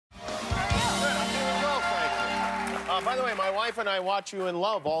By the way, my wife and I watch you in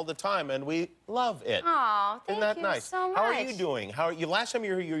Love all the time, and we love it. Oh, thank Isn't that you nice? so much. How are you doing? How are you? Last time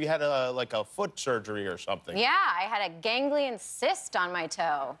you were here, you had like a foot surgery or something. Yeah, I had a ganglion cyst on my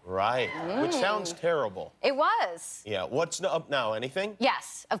toe. Right, which sounds terrible. It was. Yeah, what's up now? Anything?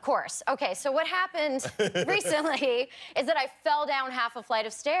 Yes, of course. Okay, so what happened recently is that I fell down half a flight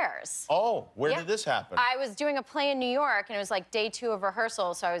of stairs. Oh, where did this happen? I was doing a play in New York, and it was like day 2 of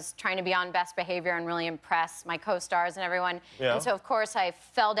rehearsal, so I was trying to be on best behavior and really impress my co-stars and everyone. Yeah. And so, of course, I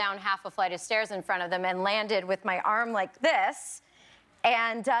fell down half a flight of stairs in front of them and landed with my arm like this.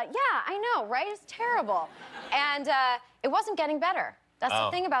 And, yeah, I know, right? It's terrible. And it wasn't getting better. That's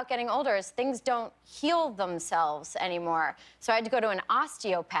the thing about getting older is things don't heal themselves anymore. So I had to go to an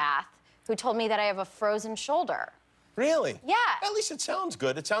osteopath who told me that I have a frozen shoulder. Really? Yeah. At least it sounds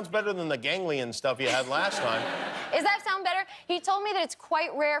good. It sounds better than the ganglion stuff you had last time. Does that sound better? He told me that it's quite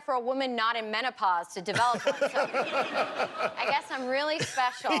rare for a woman not in menopause to develop one. So I guess I'm really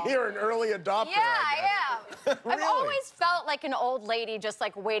special. You're an early adopter, Yeah, I am. Really? I've always felt like an old lady just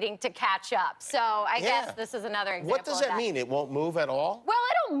like waiting to catch up. So I guess this is another example What does that mean? It won't move at all? Well,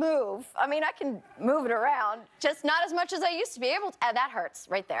 I don't move. I mean, I can move it around, just not as much as I used to be able to. That hurts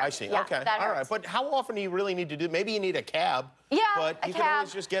right there. I see. Yeah, okay. That hurts. All right. But how often do you really need to do? Maybe you need a cab. Yeah, but you can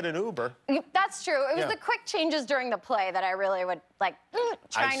always just get an Uber. That's true. It was the quick changes during the play that I really would, like,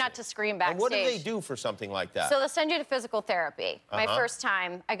 try not to scream backstage. And what do they do for something like that? So they'll send you to physical therapy. My first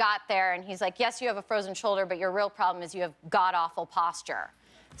time, I got there, and he's like, yes, you have a frozen shoulder, but your real problem is you have god-awful posture.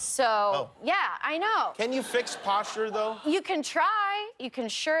 So, yeah, I know. Can you fix posture, though? You can try. You can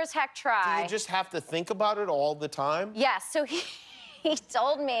sure as heck try. Do you just have to think about it all the time? Yes, so he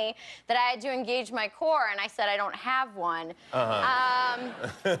told me that I had to engage my core, and I said I don't have one.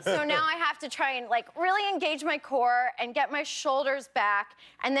 So now I have to try and, like, really engage my core and get my shoulders back.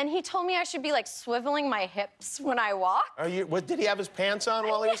 And then he told me I should be, like, swiveling my hips when I walk. Did he have his pants on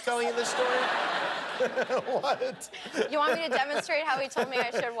while he was telling you this story? What? You want me to demonstrate how he told me I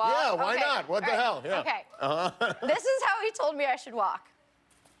should walk? Yeah, why not? What the hell? Yeah. Okay. This is how he told me I should walk.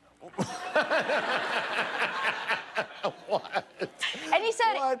 What? And he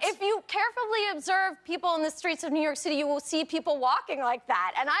said, if you carefully observe people in the streets of New York City, you will see people walking like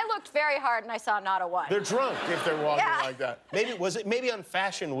that. And I looked very hard, and I saw not a one. They're drunk if they're walking like that. Maybe on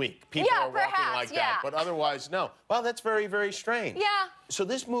Fashion Week, people are walking like that, but otherwise, no. Well, that's very, very strange. Yeah. So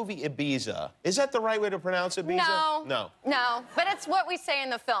this movie, Ibiza, is that the right way to pronounce Ibiza? No. No. No, but it's what we say in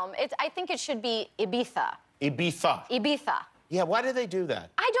the film. I think it should be Ibiza. Ibiza. Ibiza. Yeah, why did they do that?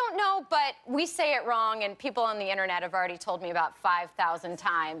 I don't know, but we say it wrong, and people on the internet have already told me about 5,000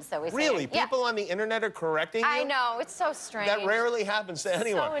 times that we say Really? it. People on the internet are correcting you? I know, it's so strange. That rarely happens to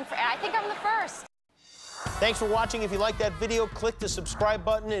anyone. I think I'm the first. Thanks for watching. If you liked that video, click the subscribe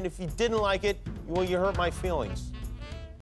button, and if you didn't like it, well, you hurt my feelings.